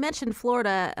 You mentioned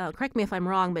Florida. Correct me if I'm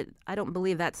wrong, but I don't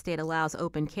believe that state allows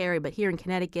open carry. But here in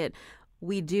Connecticut,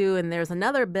 we do. And there's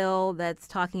another bill that's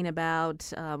talking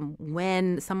about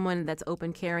when someone that's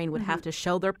open carrying would have to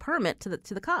show their permit to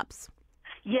the cops.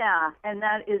 Yeah, and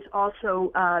that is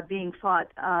also being fought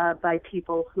by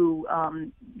people who,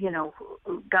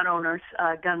 gun owners,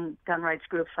 gun rights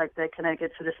groups like the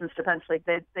Connecticut Citizens Defense League.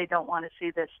 They don't want to see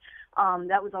this.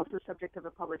 That was also the subject of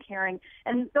a public hearing,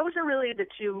 and those are really the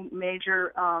two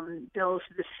major bills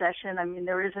this session. I mean,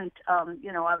 there isn't,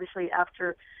 obviously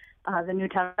after the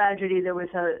Newtown tragedy, there was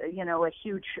a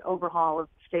huge overhaul of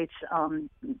states'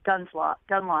 gun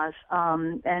laws,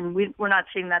 and we're not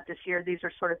seeing that this year. These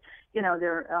are sort of,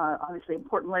 they're obviously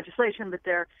important legislation, but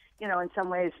they're, in some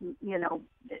ways,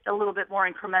 a little bit more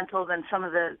incremental than some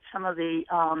of the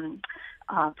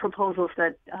proposals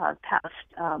that passed,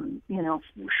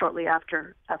 shortly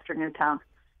after Newtown.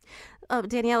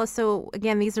 Daniela, so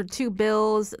again, these are two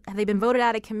bills. Have they been voted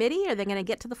out of committee? Are they going to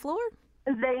get to the floor?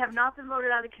 They have not been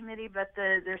voted out of committee, but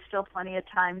there's still plenty of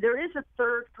time. There is a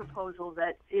third proposal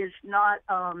that is not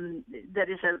that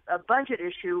is a budget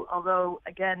issue, although,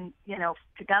 again,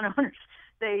 to gun owners,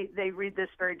 they read this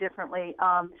very differently.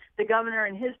 The governor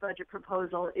in his budget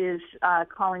proposal is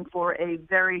calling for a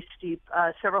very steep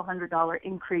several $100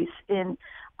 increase in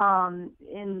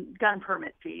gun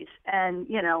permit fees. And,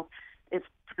 it's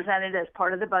presented as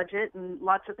part of the budget, and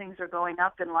lots of things are going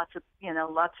up, and lots of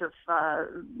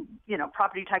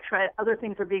property tax credit, other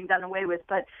things are being done away with.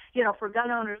 But for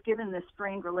gun owners, given this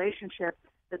strained relationship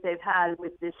that they've had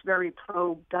with this very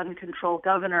pro-gun control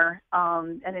governor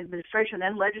and administration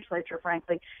and legislature,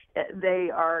 frankly, they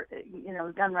are,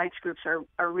 gun rights groups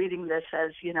are reading this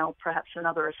as, perhaps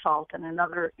another assault and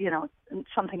another,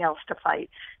 something else to fight.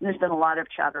 And there's been a lot of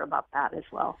chatter about that as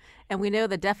well. And we know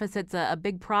the deficit's a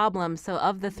big problem. So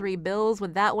of the three bills,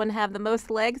 would that one have the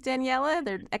most legs, Daniela?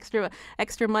 There's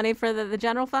extra money for the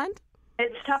general fund?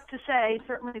 It's tough to say.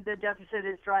 Certainly the deficit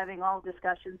is driving all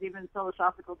discussions, even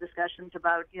philosophical discussions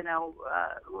about,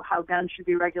 how guns should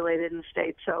be regulated in the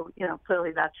state. So,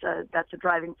 clearly that's a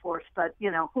driving force. But,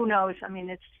 who knows? I mean,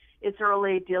 it's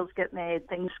early, deals get made,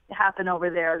 things happen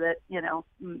over there that,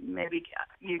 maybe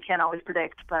you can't always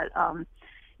predict. But,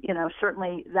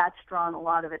 certainly that's drawn a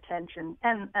lot of attention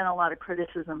and a lot of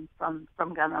criticism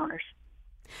from gun owners.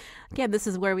 Again, this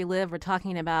is Where We Live. We're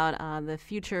talking about the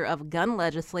future of gun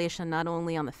legislation, not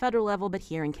only on the federal level, but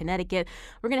here in Connecticut.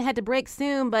 We're going to head to break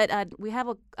soon, but we have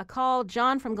a call.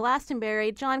 John from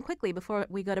Glastonbury. John, quickly, before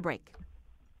we go to break.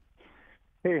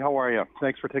 Hey, how are you?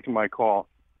 Thanks for taking my call.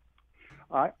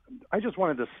 I just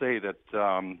wanted to say that,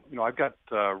 I've got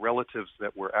relatives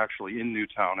that were actually in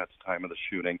Newtown at the time of the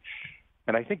shooting,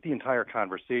 and I think the entire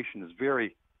conversation is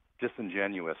very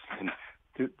disingenuous and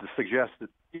to suggest that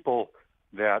people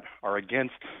that are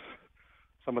against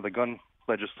some of the gun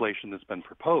legislation that's been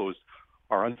proposed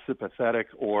are unsympathetic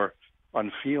or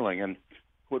unfeeling. And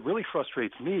what really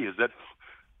frustrates me is that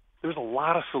there's a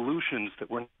lot of solutions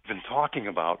that we're not even talking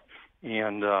about.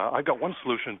 And I've got one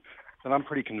solution that I'm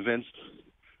pretty convinced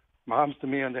Moms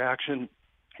Demand Action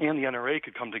and the NRA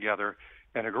could come together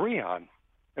and agree on,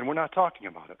 and we're not talking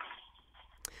about it.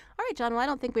 All right, John. Well, I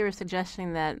don't think we were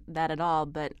suggesting that at all,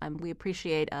 but we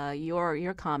appreciate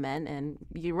your comment. And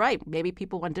you're right. Maybe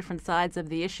people on different sides of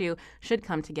the issue should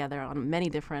come together on many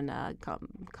different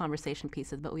conversation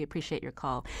pieces, but we appreciate your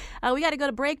call. We got to go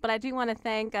to break, but I do want to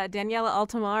thank Daniela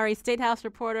Altomari, State House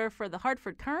reporter for the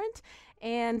Hartford Courant,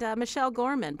 and Michelle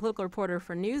Gorman, political reporter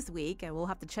for Newsweek. And we'll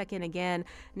have to check in again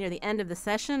near the end of the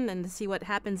session and to see what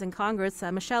happens in Congress.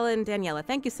 Michelle and Daniela,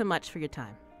 thank you so much for your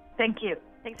time. Thank you.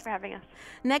 Thanks for having us.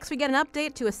 Next, we get an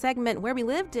update to a segment Where We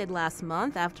Live did last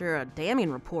month after a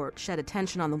damning report shed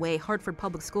attention on the way Hartford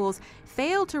Public Schools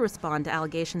failed to respond to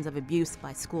allegations of abuse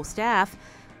by school staff.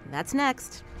 That's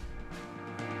next.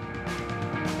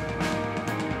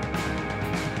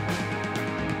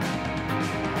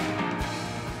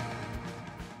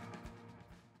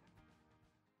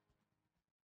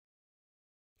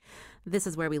 This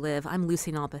is Where We Live. I'm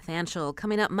Lucy Nalpathanchel.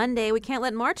 Coming up Monday, we can't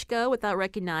let March go without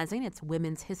recognizing it's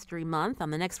Women's History Month.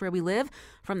 On the next Where We Live,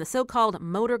 from the so-called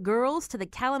Motor Girls to the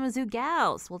Kalamazoo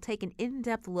Gals, we'll take an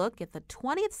in-depth look at the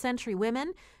 20th century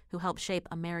women who helped shape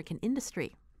American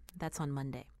industry. That's on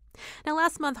Monday. Now,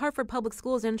 last month, Hartford Public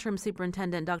Schools interim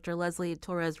superintendent Dr. Leslie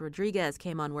Torres Rodriguez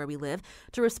came on Where We Live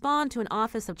to respond to an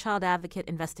Office of Child Advocate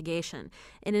investigation,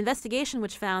 an investigation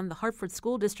which found the Hartford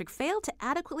School District failed to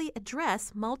adequately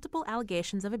address multiple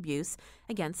allegations of abuse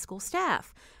against school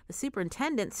staff. The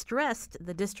superintendent stressed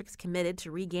the district's committed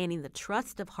to regaining the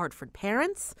trust of Hartford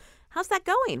parents. How's that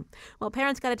going? Well,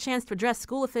 parents got a chance to address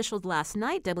school officials last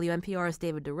night. WNPR's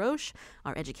David DeRoche,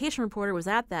 our education reporter, was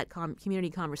at that community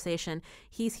conversation.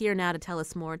 He's here now to tell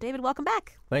us more. David, welcome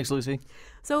back. Thanks, Lucy.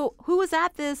 So who was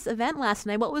at this event last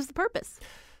night? What was the purpose?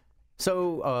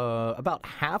 So about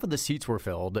half of the seats were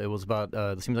filled. It was about,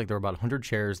 it seems like there were about 100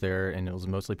 chairs there, and it was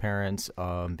mostly parents,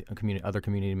 other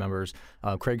community members.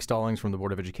 Craig Stallings from the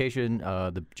Board of Education,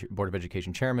 the Board of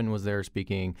Education chairman was there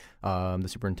speaking, the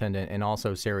superintendent, and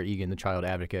also Sarah Egan, the child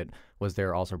advocate, was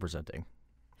there also presenting.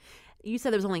 You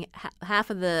said there was only half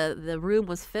of the room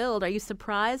was filled. Are you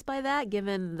surprised by that,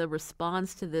 given the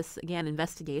response to this, again,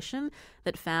 investigation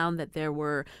that found that there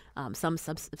were some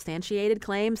substantiated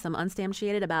claims, some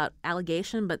unsubstantiated about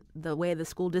allegation, but the way the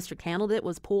school district handled it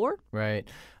was poor? Right.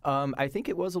 I think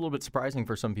it was a little bit surprising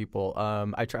for some people.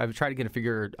 I've tried to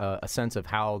get a sense of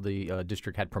how the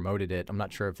district had promoted it. I'm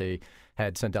not sure if they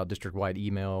had sent out district-wide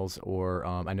emails or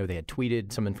I know they had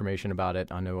tweeted some information about it.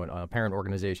 I know a parent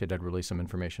organization had released some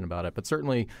information about it. But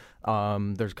certainly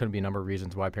there's going to be a number of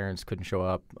reasons why parents couldn't show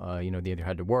up. They either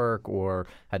had to work or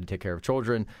had to take care of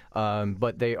children.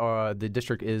 But the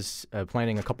district is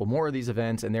planning a couple more of these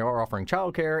events, and they are offering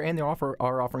childcare, and they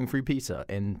are offering free pizza.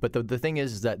 But the thing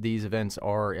is that these events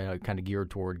are kind of geared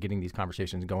toward getting these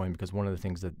conversations going, because one of the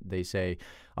things that they say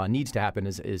needs to happen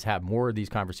is have more of these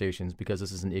conversations, because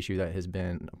this is an issue that has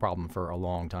been a problem for a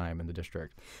long time in the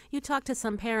district. You talked to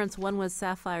some parents. One was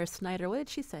Sapphire Snyder. What did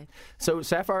she say? So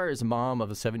Sapphire is a mom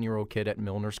of a 7-year-old kid at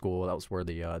Milner School. That was where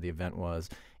the event was.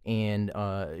 And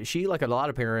she, like a lot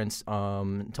of parents,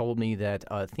 told me that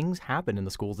things happen in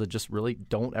the schools that just really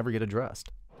don't ever get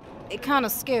addressed. It kind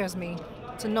of scares me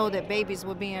to know that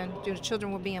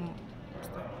children were being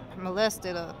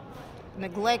molested or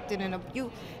neglected and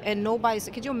abused, and nobody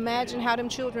said. Could you imagine how them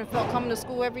children felt coming to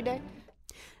school every day?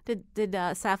 Did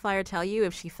Sapphire tell you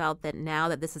if she felt that now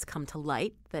that this has come to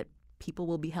light that people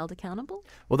will be held accountable?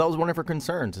 Well, that was one of her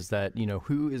concerns, is that,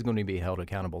 who is going to be held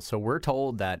accountable? So we're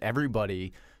told that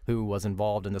everybody who was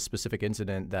involved in the specific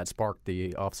incident that sparked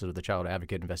the Office of the Child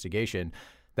Advocate investigation,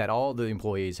 that all the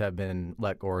employees have been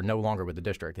let go or are no longer with the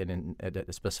district. They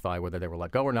didn't specify whether they were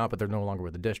let go or not, but they're no longer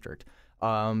with the district.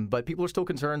 But people are still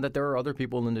concerned that there are other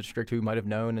people in the district who might have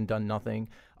known and done nothing.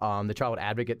 The child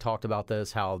advocate talked about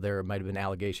this, how there might have been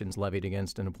allegations levied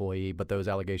against an employee, but those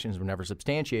allegations were never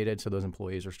substantiated, so those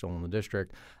employees are still in the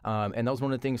district. And that was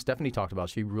one of the things Stephanie talked about.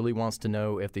 She really wants to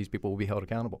know if these people will be held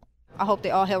accountable. I hope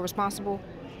they all held responsible.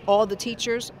 All the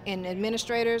teachers and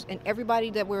administrators and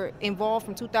everybody that were involved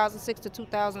from 2006 to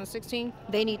 2016,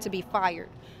 they need to be fired.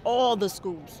 All the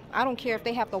schools. I don't care if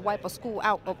they have to wipe a school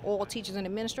out of all teachers and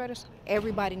administrators.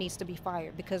 Everybody needs to be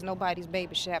fired, because nobody's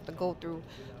baby should have to go through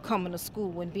coming to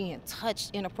school and being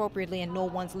touched inappropriately and no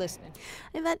one's listening.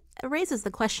 And that raises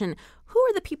the question, who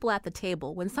are the people at the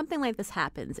table when something like this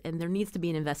happens and there needs to be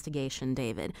an investigation,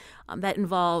 David, that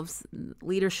involves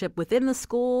leadership within the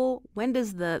school? When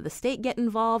does the state get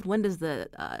involved? When does the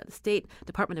State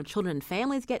Department of Children and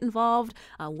Families get involved?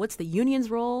 What's the union's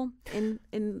role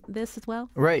in this as well?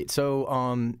 Right.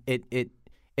 So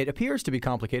it appears to be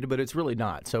complicated, but it's really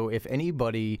not. So if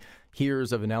anybody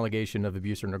hears of an allegation of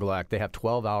abuse or neglect, they have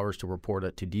 12 hours to report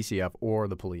it to DCF or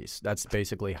the police. That's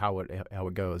basically how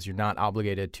it goes. You're not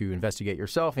obligated to investigate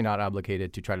yourself. You're not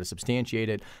obligated to try to substantiate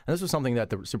it. And this was something that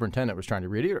the superintendent was trying to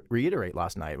reiterate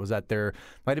last night, was that there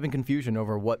might have been confusion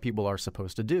over what people are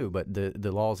supposed to do, but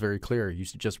the law is very clear. You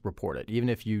should just report it. Even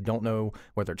if you don't know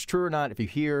whether it's true or not, if you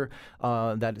hear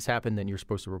that it's happened, then you're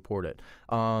supposed to report it.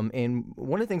 And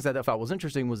one of the things that I thought was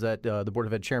interesting was that the Board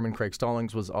of Ed chairman, Craig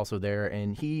Stallings, was also there,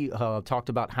 and he talked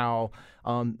about how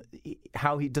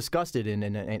he disgusted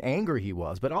and angry he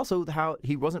was, but also how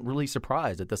he wasn't really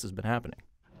surprised that this has been happening.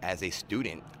 As a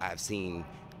student, I've seen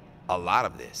a lot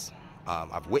of this.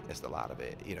 I've witnessed a lot of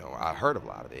it. I heard a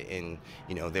lot of it, and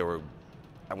there were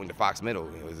I went to Fox Middle.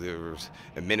 There was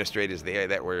administrators there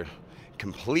that were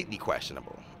completely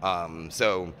questionable. And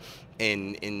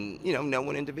no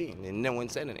one intervened and no one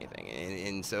said anything.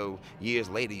 And so years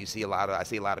later, I see a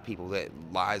lot of people that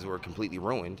lives were completely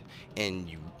ruined,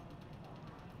 and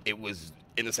it was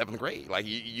in the 7th grade. Like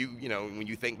when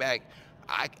you think back,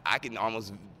 I can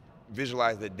almost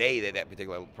visualize the day that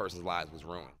particular person's lives was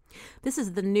ruined. This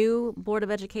is the new Board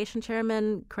of Education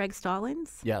Chairman, Craig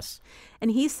Stallings? Yes. And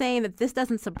he's saying that this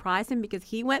doesn't surprise him because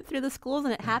he went through the schools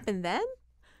and it happened then?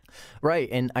 Right,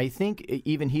 and I think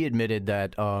even he admitted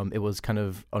that it was kind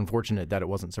of unfortunate that it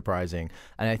wasn't surprising.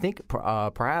 And I think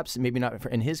perhaps, maybe not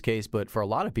in his case, but for a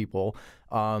lot of people,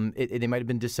 they might have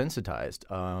been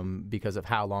desensitized because of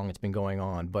how long it's been going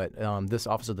on. But this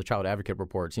Office of the Child Advocate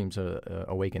report seems to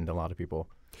awaken a lot of people.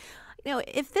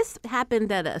 If this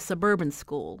happened at a suburban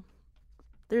school,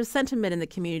 there's sentiment in the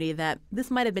community that this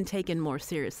might have been taken more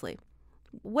seriously.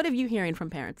 What are you hearing from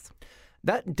parents?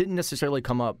 That didn't necessarily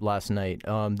come up last night.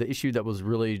 The issue that was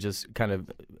really just kind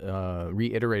of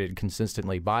reiterated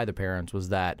consistently by the parents was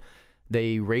that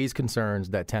they raise concerns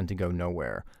that tend to go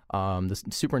nowhere. The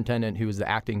superintendent, who is the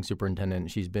acting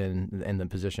superintendent, she's been in the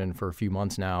position for a few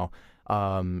months now,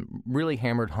 really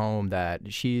hammered home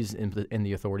that she's in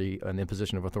the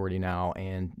position of authority now,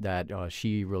 and that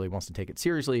she really wants to take it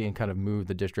seriously and kind of move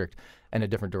the district in a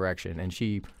different direction. And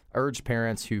she urged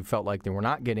parents who felt like they were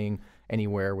not getting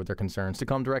anywhere with their concerns to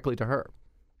come directly to her.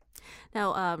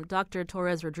 Now, Dr.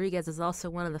 Torres Rodriguez is also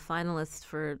one of the finalists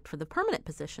for the permanent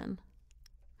position.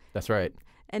 That's right.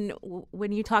 And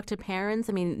when you talk to parents,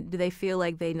 I mean, do they feel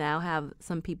like they now have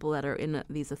some people that are in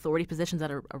these authority positions that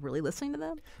are really listening to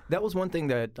them? That was one thing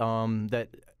that that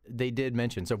they did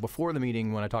mention. So before the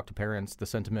meeting, when I talked to parents, the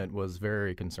sentiment was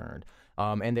very concerned.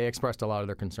 And they expressed a lot of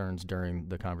their concerns during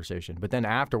the conversation. But then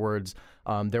afterwards,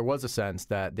 there was a sense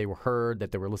that they were heard,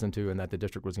 that they were listened to, and that the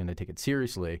district was going to take it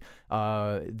seriously.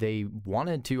 They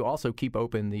wanted to also keep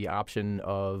open the option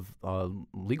of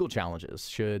legal challenges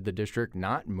should the district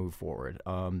not move forward.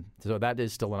 So that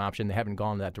is still an option. They haven't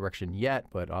gone that direction yet,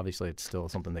 but obviously it's still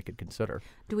something they could consider.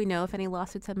 Do we know if any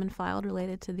lawsuits have been filed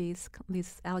related to these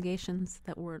allegations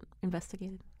that were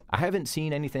investigated? I haven't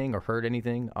seen anything or heard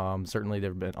anything. Certainly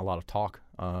there have been a lot of talk,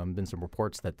 been some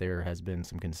reports that there has been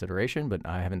some consideration, but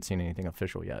I haven't seen anything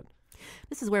official yet.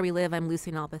 This is Where We Live. I'm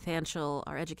Lucy Nalpathanchel.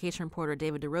 Our education reporter,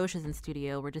 David DeRoche, is in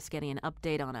studio. We're just getting an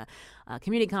update on a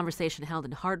community conversation held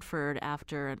in Hartford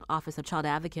after an Office of Child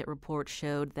Advocate report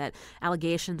showed that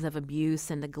allegations of abuse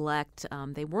and neglect,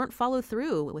 they weren't followed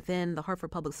through within the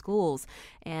Hartford Public Schools.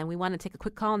 And we want to take a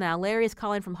quick call now. Larry is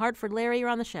calling from Hartford. Larry, you're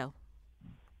on the show.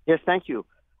 Yes, thank you.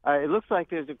 It looks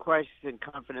like there's a crisis in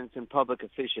confidence in public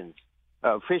officials.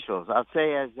 I'll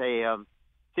say as a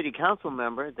city council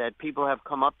member that people have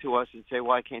come up to us and say,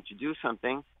 why can't you do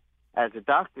something? As a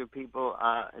doctor, people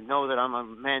know that I'm a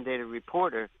mandated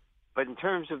reporter. But in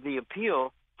terms of the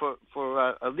appeal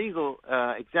for a legal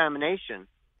examination,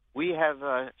 we have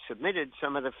submitted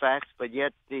some of the facts, but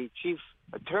yet the chief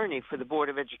attorney for the Board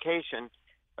of Education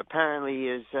apparently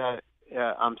is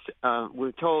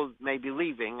we're told may be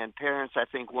leaving, and parents, I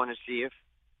think, want to see if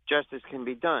justice can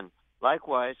be done.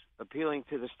 Likewise, appealing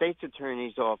to the state's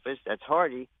attorney's office, that's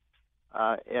Hardy,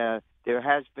 there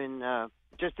has been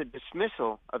just a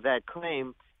dismissal of that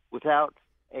claim without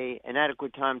an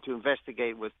adequate time to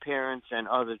investigate with parents and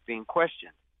others being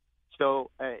questioned. So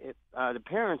the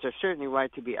parents are certainly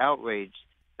right to be outraged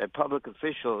that public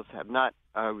officials have not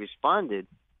responded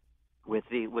with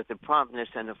the promptness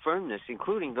and the firmness,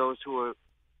 including those who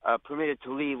are permitted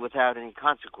to leave without any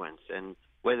consequence. And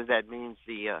whether that means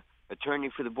the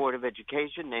attorney for the Board of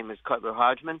Education, name is Cutler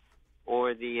Hodgman,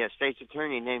 or the state's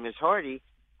attorney, name is Hardy,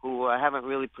 who haven't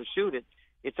really pursued it,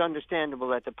 it's understandable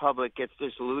that the public gets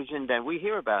disillusioned, and we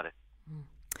hear about it.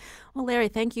 Well, Larry,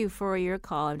 thank you for your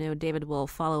call. I know David will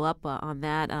follow up on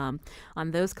that,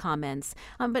 on those comments.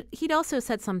 But he'd also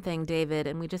said something, David,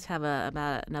 and we just have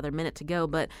about another minute to go.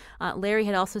 But Larry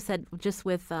had also said just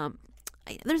with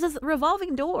there's this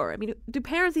revolving door. I mean, do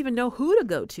parents even know who to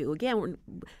go to? Again,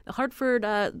 the Hartford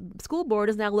School Board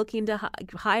is now looking to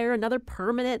hire another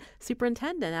permanent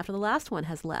superintendent after the last one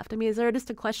has left. I mean, is there just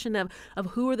a question of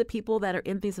who are the people that are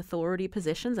in these authority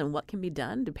positions and what can be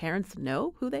done? Do parents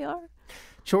know who they are?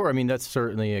 Sure. I mean, that's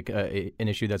certainly an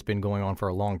issue that's been going on for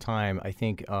a long time. I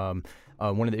think one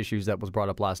of the issues that was brought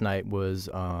up last night was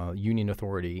union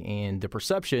authority and the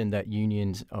perception that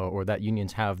unions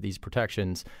have these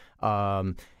protections,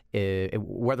 whether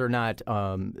or not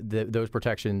those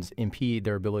protections impede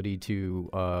their ability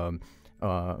to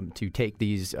take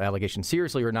these allegations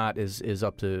seriously or not is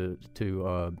up to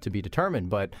be determined.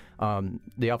 But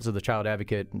the Office of the Child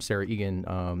Advocate, Sarah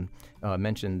Egan,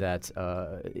 mentioned that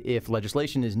if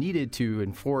legislation is needed to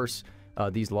enforce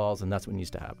these laws, then that's what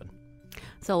needs to happen.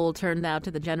 So we'll turn now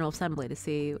to the General Assembly to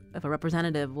see if a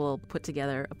representative will put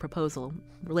together a proposal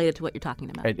related to what you're talking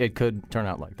about. It could turn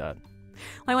out like that.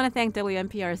 Well, I want to thank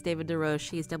WNPR's David DeRoche.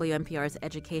 He's WNPR's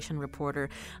education reporter.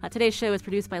 Today's show is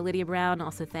produced by Lydia Brown.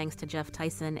 Also thanks to Jeff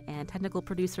Tyson and technical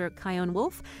producer Kyone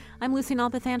Wolf. I'm Lucy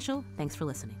Nalpathanchel. Thanks for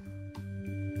listening.